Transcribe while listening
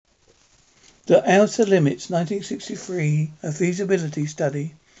The Outer Limits, 1963, a feasibility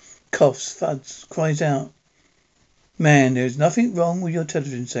study. Coughs, thuds, cries out. Man, there is nothing wrong with your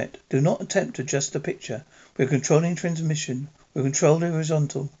television set. Do not attempt to adjust the picture. We're controlling transmission. We'll control the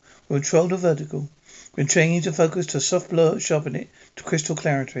horizontal. We'll control the vertical. We'll change the focus to a soft blur, sharpen it to crystal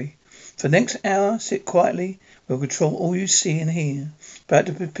clarity. For the next hour, sit quietly. We'll control all you see and hear. About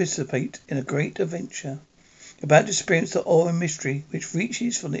to participate in a great adventure. About to experience the awe and mystery which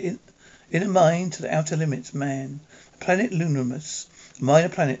reaches from the inner mind to the outer limits. Man, the planet Luminous, a minor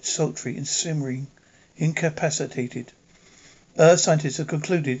planet, sultry and simmering, incapacitated. Earth scientists have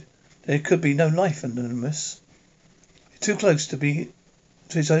concluded there could be no life on Luminous. It's too close to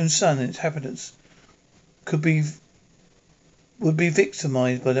its own sun, and its inhabitants would be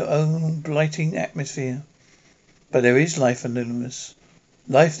victimized by their own blighting atmosphere. But there is life on Luminous.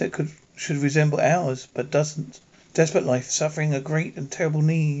 Life that should resemble ours, but doesn't. Desperate life, suffering a great and terrible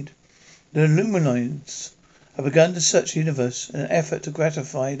need. The Luminoids have begun to search the universe in an effort to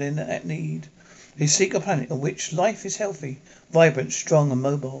gratify that need. They seek a planet on which life is healthy, vibrant, strong and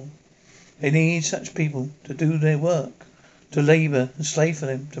mobile. They need such people to do their work, to labour and slave for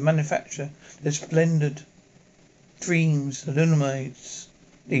them, to manufacture their splendid dreams. The Luminoids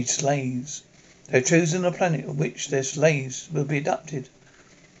need slaves. They have chosen a planet on which their slaves will be adopted.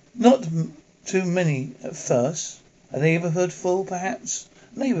 Not too many at first. A neighbourhood full, perhaps.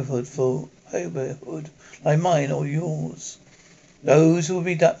 Neighbourhood like mine or yours. Those who will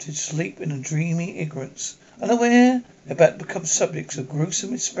be adopted sleep in a dreamy ignorance, unaware they're about to become subjects of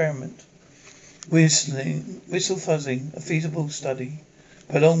gruesome experiment. Whistle fuzzing, a feasible study.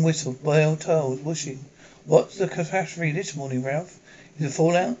 Prolonged whistle, wild toes, whooshing. What's the catastrophe this morning, Ralph? Is it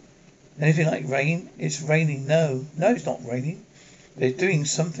fallout? Anything like rain? It's raining. No, it's not raining. But it's doing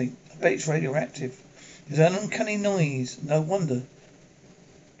something. I bet it's radioactive. It's an uncanny noise. No wonder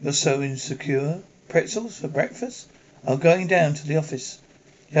you're so insecure. Pretzels for breakfast? I'm going down to the office.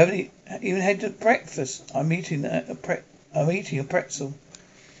 You haven't even had breakfast. I'm eating a pretzel.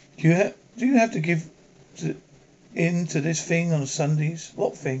 Do you have to give in to this thing on Sundays?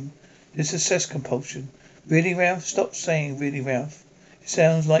 What thing? This success compulsion. Really, Ralph? Stop saying really, Ralph. It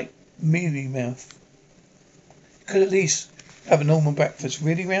sounds like mealy mouth. You could at least have a normal breakfast.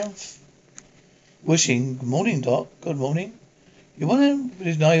 Really, Ralph? Wishing. Good morning, Doc. Good morning. You want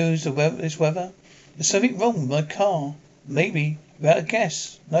to diagnose this weather? There's something wrong with my car. Maybe. Without a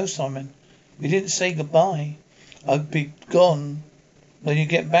guess. No, Simon. We didn't say goodbye. I'll be gone when you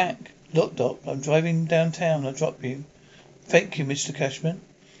get back. Look, Doc, I'm driving downtown. I'll drop you. Thank you, Mr. Cashman.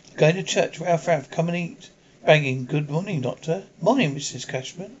 Going to church. Ralph, come and eat. Banging. Good morning, Doctor. Morning, Mrs.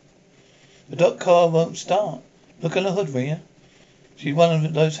 Cashman. The doc car won't start. Look on the hood, Rhea. She's one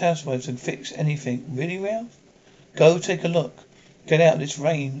of those housewives who can fix anything. Really, Ralph? Go take a look. Get out of this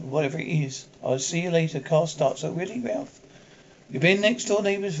rain, whatever it is. I'll see you later. Car starts. Oh, really, Ralph? We've been next door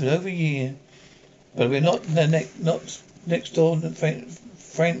neighbours for over a year, but we're not next door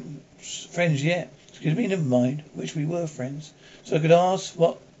friends yet. Excuse me, never mind. Wish we were friends. So I could ask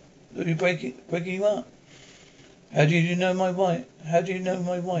what are you breaking you up? How do you know my wife?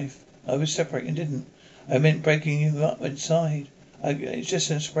 I was separating, didn't I? Meant breaking you up inside. It's just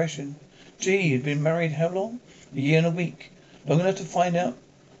an expression. Gee, you've been married how long? A year and a week. Long enough to find out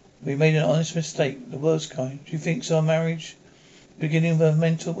we made an honest mistake, the worst kind. Do you think so, our marriage? Beginning of a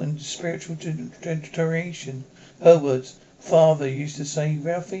mental and spiritual deterioration. Her words. Father used to say,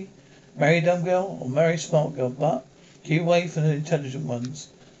 Ralphie, marry a dumb girl or marry a smart girl, but keep away from the intelligent ones.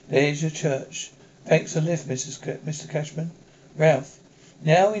 There's your church. Thanks for the lift, Mr. Cashman. Ralph,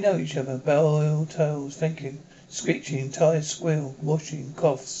 now we know each other. Bell toes, thank you. Screeching, tires squeal, washing,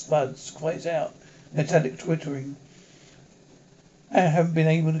 coughs, thuds, cries out, metallic twittering. I haven't been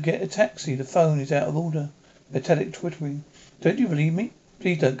able to get a taxi. The phone is out of order. Metallic twittering. Don't you believe me?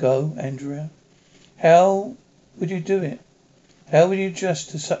 Please don't go, Andrea. How would you do it? How would you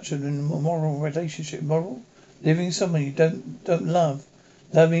adjust to such an immoral relationship? Moral? Living with someone you don't love.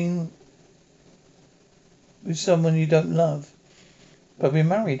 Loving with someone you don't love. But we're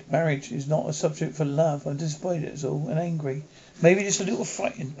married. Marriage is not a subject for love. I'm disappointed, that's all, and angry. Maybe just a little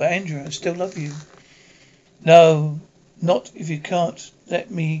frightened. But Andrea, I still love you. No. Not if you can't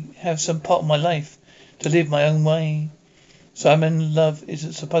let me have some part of my life to live my own way. Simon, love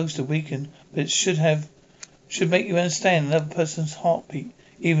isn't supposed to weaken, but it should make you understand another person's heartbeat,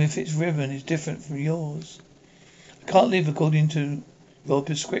 even if its rhythm is different from yours. I can't live according to your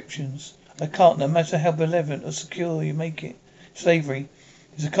prescriptions. I can't, no matter how benevolent or secure you make it. Slavery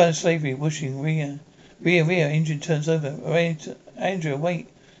is a kind of slavery. Whooshing, Rhea, engine turns over. Andrea, wait.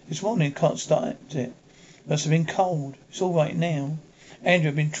 This morning I can't start it. Must have been cold. It's all right now. Andrew,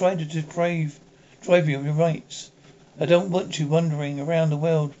 I've been trying to drive you of your rights. I don't want you wandering around the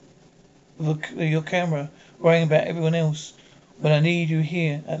world with your camera, worrying about everyone else, when I need you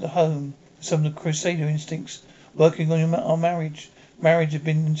here at the home. Some of the crusader instincts working on our marriage. Marriage has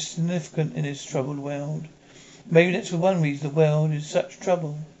been insignificant in this troubled world. Maybe that's one reason the world is such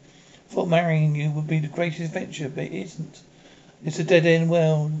trouble. Thought marrying you would be the greatest adventure, but it isn't. It's a dead-end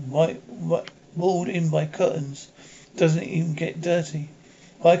world, walled in by curtains. Doesn't even get dirty.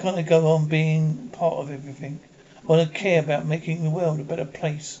 Why can't I go on being part of everything? I want to care about making the world a better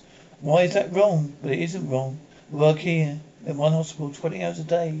place. Why is that wrong? But it isn't wrong. I work here in one hospital 20 hours a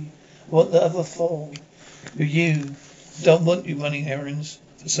day. I want the other 4. With you. Don't want you running errands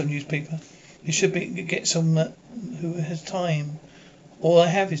for some newspaper. You should get someone who has time. All I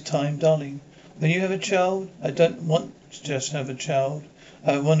have is time, darling. When you have a child, I don't want to just have a child.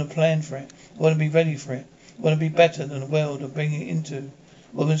 I want to plan for it. I want to be ready for it. I want to be better than the world I'm bringing it into.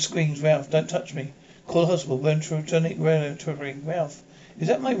 Woman screams, Ralph, don't touch me. Call the hospital, regulatory. Ralph. Is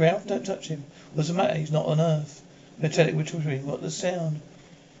that my Ralph? Don't touch him. What's the matter? He's not on earth. Metallic whispering. What the sound?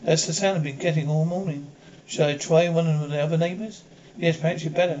 That's the sound I've been getting all morning. Shall I try one of the other neighbours? Yes, perhaps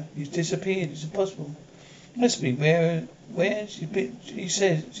you'd better. He's disappeared. It's impossible. Must be. Where? She's been, she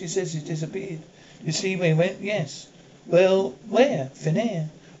says he's disappeared. You see where he went? Yes. Well, where? Thin air.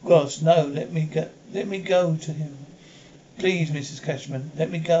 Gross, no, let me go to him. Please, Mrs. Cashman,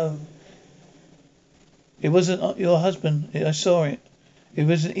 let me go. It wasn't your husband. I saw it. It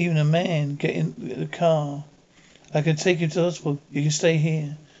wasn't even a man. Get in the car. I can take him to the hospital. You can stay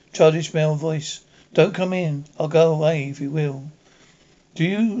here. Childish male voice. Don't come in. I'll go away if you will. Do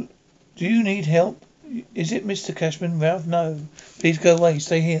you need help? Is it Mr. Cashman? Ralph? No. Please go away.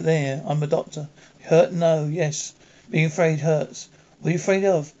 Stay here. There. I'm a doctor. Hurt? No. Yes. Being afraid hurts. What are you afraid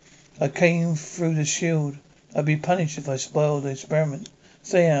of? I came through the shield. I'd be punished if I spoiled the experiment.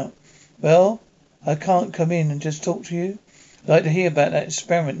 Stay out. Well, I can't come in and just talk to you. I'd like to hear about that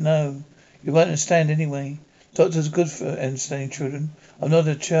experiment. No. You won't understand anyway. Doctors are good for understanding children. I'm not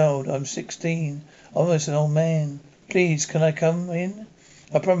a child. I'm 16. Almost an old man. Please, can I come in?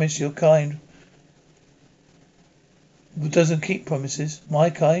 I promise you're kind. Doesn't keep promises. My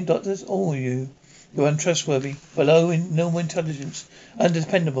kind, doctors? All of you. You're untrustworthy, below in normal intelligence,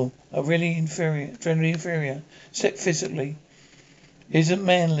 undependable, are really inferior, generally inferior, except physically. Isn't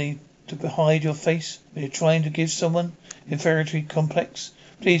manly to hide your face when you're trying to give someone inferiority complex?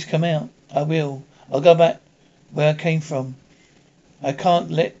 Please come out. I will. I'll go back where I came from. I can't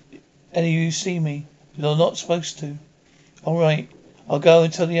let any of you see me. You're not supposed to. All right. I'll go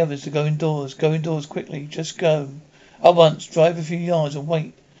and tell the others to go indoors. Go indoors quickly. Just go. At once. Drive a few yards and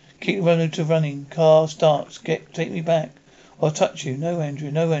wait. Keep the motor running. Car starts. Take me back. I'll touch you. No,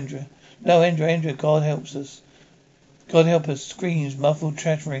 Andrea. No, Andrea. No, Andrea. God helps us. God help us. Screams, muffled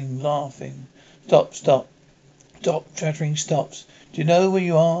chattering, laughing. Stop. Stop. Chattering stops. Do you know where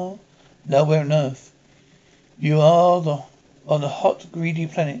you are? Nowhere on earth. You are on a hot, greedy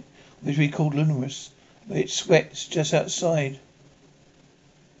planet, which we call Lunaris. It sweats just outside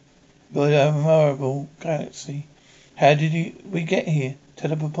your admirable galaxy. How did we get here?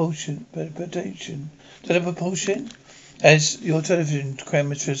 Telepropulsion. Telepropulsion? As your television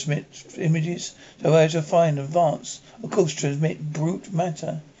camera transmits images, so as to find advance, of course transmit brute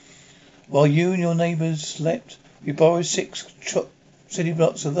matter. While you and your neighbours slept, we borrowed 6 city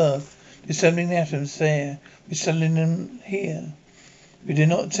blocks of Earth, assembling the atoms there, resettling them here. We did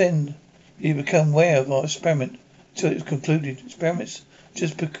not attend. We become aware of our experiment until it was concluded. Experiments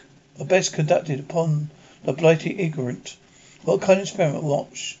are best conducted upon the blighty ignorant. What kind of experiment?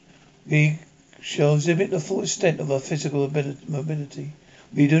 Watch. We shall exhibit the full extent of our physical mobility.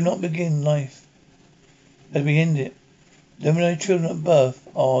 We do not begin life as we end it. Luminary children at birth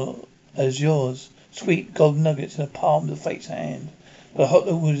are as yours, sweet gold nuggets in the palm of fate's hand. The hot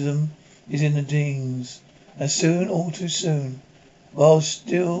wisdom is in the genes, and soon, all too soon, while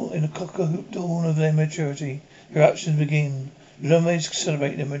still in the cock-a-hoop dawn of their maturity, eruptions begin. Luminaries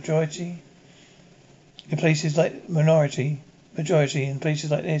celebrate their majority in places like majority in places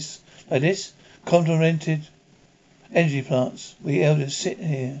like this, complemented energy plants. We elders sit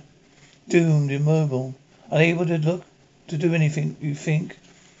here, doomed, immobile, unable to do anything. You think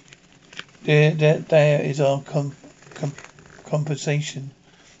there is our compensation.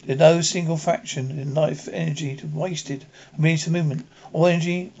 There's no single fraction in life energy wasted amidst the movement. All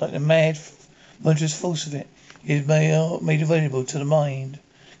energy, like the mad, wondrous force of it, is made available to the mind.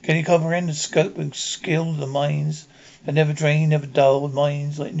 Can you comprehend the scope and skill of the minds that never drain, never dull,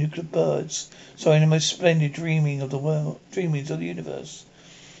 minds like nuclear birds, soaring the most splendid dreamings of the universe?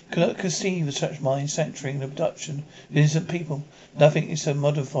 Cannot conceive of such mind sanctuary the production of innocent people. Nothing is so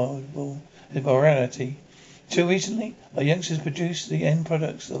modifiable as morality. Till recently, our youngsters produced the end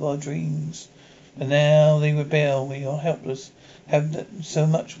products of our dreams. And now they rebel. We are helpless. Have so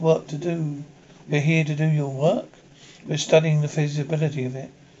much work to do. We're here to do your work. We're studying the feasibility of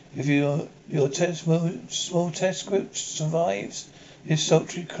it. If your test small test group survives this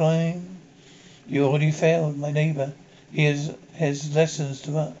sultry climb, you already failed, my neighbour. He has lessons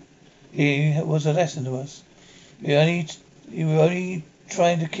to us. He was a lesson to us. You were only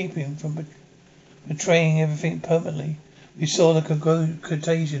trying to keep him from betraying everything permanently. We saw the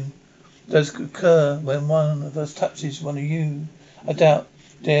contagion does occur when one of us touches one of you. I doubt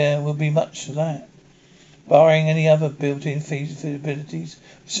there will be much of that. Barring any other built-in feasibilities,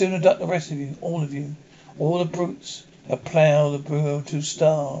 we soon adopt the rest of you, all the brutes that plough the brutal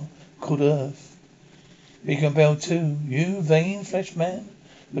star called Earth. We can rebel too. You, vain flesh man,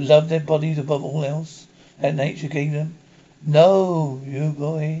 who love their bodies above all else that nature gave them. No, you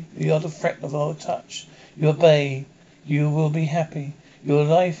boy, you are the threat of our touch. You obey. You will be happy. Your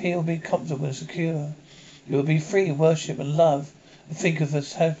life here will be comfortable and secure. You will be free to worship and love and think of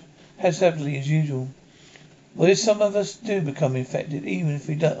us as happily as usual. What if some of us do become infected, even if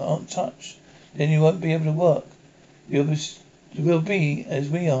we aren't touched? Then you won't be able to work. You will be as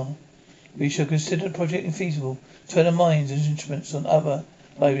we are. We shall consider the project infeasible. Turn our minds and instruments on other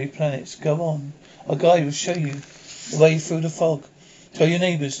lively planets. Go on. Our guide will show you the way through the fog. Tell your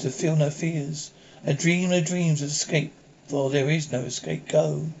neighbours to feel no fears and dream no dreams of escape, for there is no escape.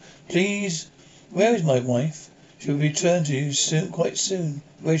 Go. Please, where is my wife? She will return to you soon, quite soon.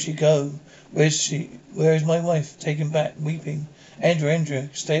 Where she go? Where is my wife? Taken back, weeping. Andrew,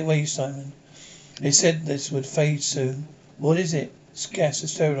 stay away, Simon. They said this would fade soon. What is it? It's gas, a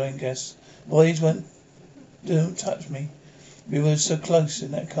steroid gas. Boys don't touch me. We were so close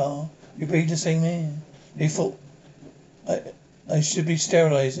in that car. We breathed the same air. They thought I should be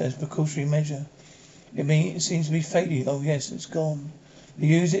sterilized as a precautionary measure. It seems to be fading. Oh yes, it's gone. They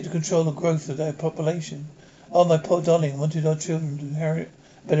use it to control the growth of their population. Oh, my poor darling wanted our children to inherit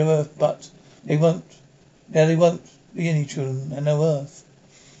a better earth, but they won't. Now they won't be any children and no earth.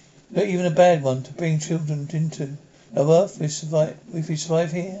 Not even a bad one to bring children into. No earth, if we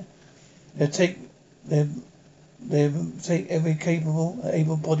survive here, they'll take every capable,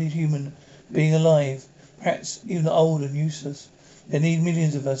 able-bodied human being alive, perhaps even old and useless. They need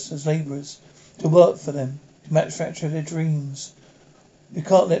millions of us as labourers to work for them, to manufacture their dreams. We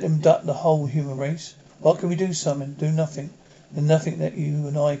can't let them duck the whole human race. What can we do, Simon? Do nothing. There's nothing that you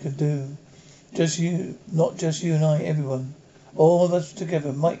and I can do. Not just you and I, everyone. All of us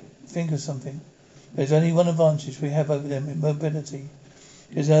together might think of something. There's only one advantage we have over them in mobility.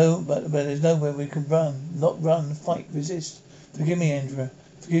 But there's nowhere we can run. Not run, fight, resist. Forgive me, Andrew.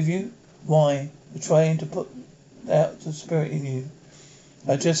 Forgive you? Why? We're trying to put out the spirit in you.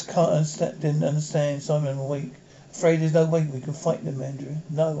 I just didn't understand. Simon, I'm awake. Afraid there's no way we can fight them, Andrew.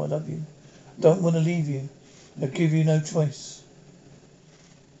 No, I love you. Don't want to leave you. I give you no choice.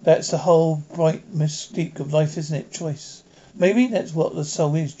 That's the whole bright mystique of life, isn't it? Choice. Maybe that's what the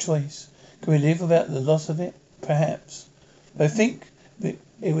soul is, choice. Can we live without the loss of it? Perhaps. I think it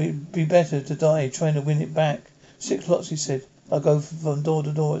would be better to die trying to win it back. 6 lots, he said. I'll go from door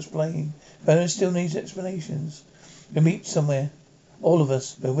to door explaining. But still needs explanations. We'll meet somewhere. All of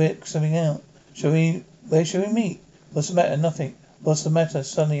us. We'll work something out. Where shall we meet? What's the matter? Nothing. What's the matter?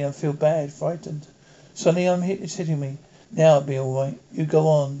 Suddenly I feel bad, frightened. Suddenly it's hitting me. Now it'll be all right. You go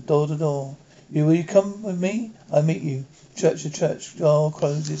on, door to door. Will you come with me? I meet you. Church to church. Door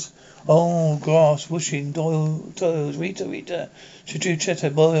closes. Oh, grass, whooshing, toils. Rita.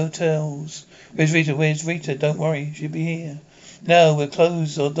 Chetta, boy hotels. Where's Rita? Don't worry, she'll be here. No, we'll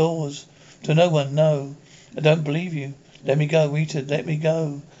close our doors. To no one, no. I don't believe you. Let me go, Rita, let me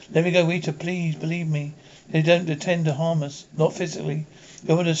go. Let me go, Rita, please, believe me. They don't intend to harm us, not physically.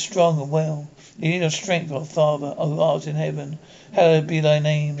 You're as strong and well. You need our strength, our Father, who art in heaven. Hallowed be thy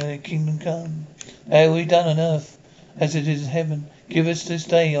name, thy kingdom come. Thy will be done on earth as it is in heaven. Give us this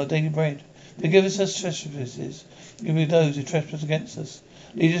day our daily bread. Forgive us our trespasses. Give us those who trespass against us.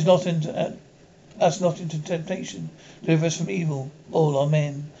 Lead us not into temptation. Deliver us from evil. All our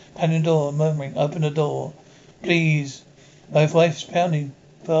men. Pounding the door, murmuring, open the door. Please. My wife's pounding.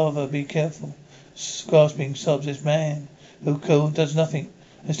 Father, be careful. Grasping sobs this man who does nothing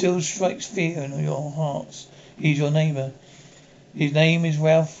and still strikes fear in your hearts. He's your neighbour. His name is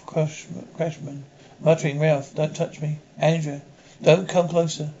Ralph Crashman. Muttering, Ralph, don't touch me. Andrew, don't come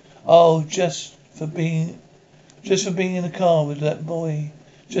closer. Oh, just for being in the car with that boy.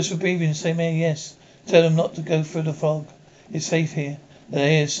 Just for breathing the same air, yes. Tell them not to go through the fog. It's safe here.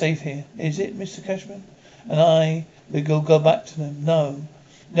 They are safe here. Is it, Mr. Cashman? And we go back to them. No.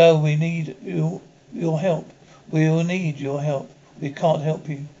 No, we need your help. We will need your help. We can't help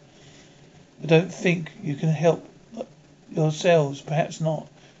you. I don't think you can help yourselves. Perhaps not.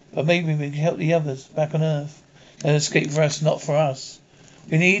 But maybe we can help the others back on Earth. An escape for us, not for us.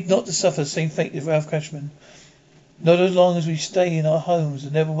 We need not to suffer the same fate as Ralph Cashman. Not as long as we stay in our homes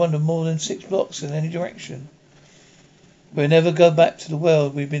and never wander more than 6 blocks in any direction. We'll never go back to the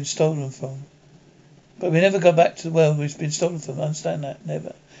world we've been stolen from. But we never go back to the world we've been stolen from. I understand that.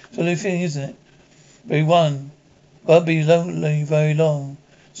 Never. It's a new thing, isn't it? But won't be lonely very long.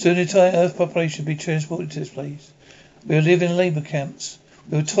 Soon the entire Earth population will be transported to this place. We'll live in labour camps.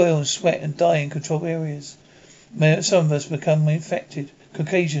 We'll toil and sweat and die in controlled areas. May some of us become infected.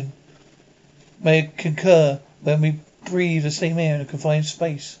 Caucasian may concur when we breathe the same air in a confined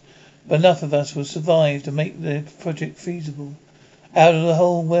space. But enough of us will survive to make the project feasible. Out of the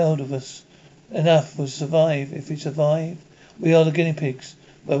whole world of us, enough will survive. If we survive, we are the guinea pigs.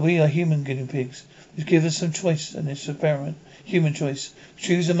 But we are human guinea pigs. Just give us some choice in this experiment. Human choice.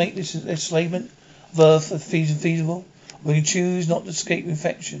 Choose to make this enslavement of Earth feasible. We can choose not to escape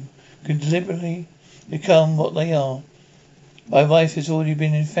infection. We can deliberately become what they are. My wife has already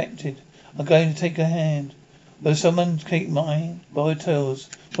been infected. I'm going to take her hand. Will someone take mine? By tails.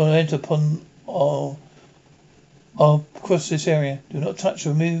 When I enter upon or cross this area, do not touch or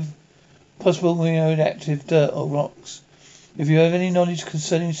remove possible radioactive dirt or rocks. If you have any knowledge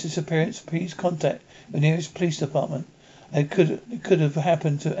concerning this disappearance, please contact the nearest police department. It could have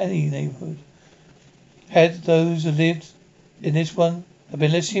happened to any neighborhood. Had those who lived in this one have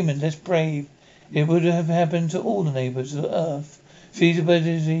been less human, less brave, it would have happened to all the neighborhoods of the Earth.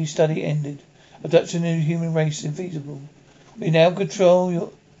 Feasibility study ended. Abduction of the human race infeasible. We now control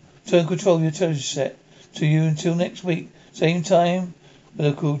your television set to you until next week. Same time,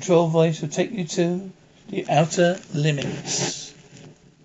 the control voice will take you to the outer limits.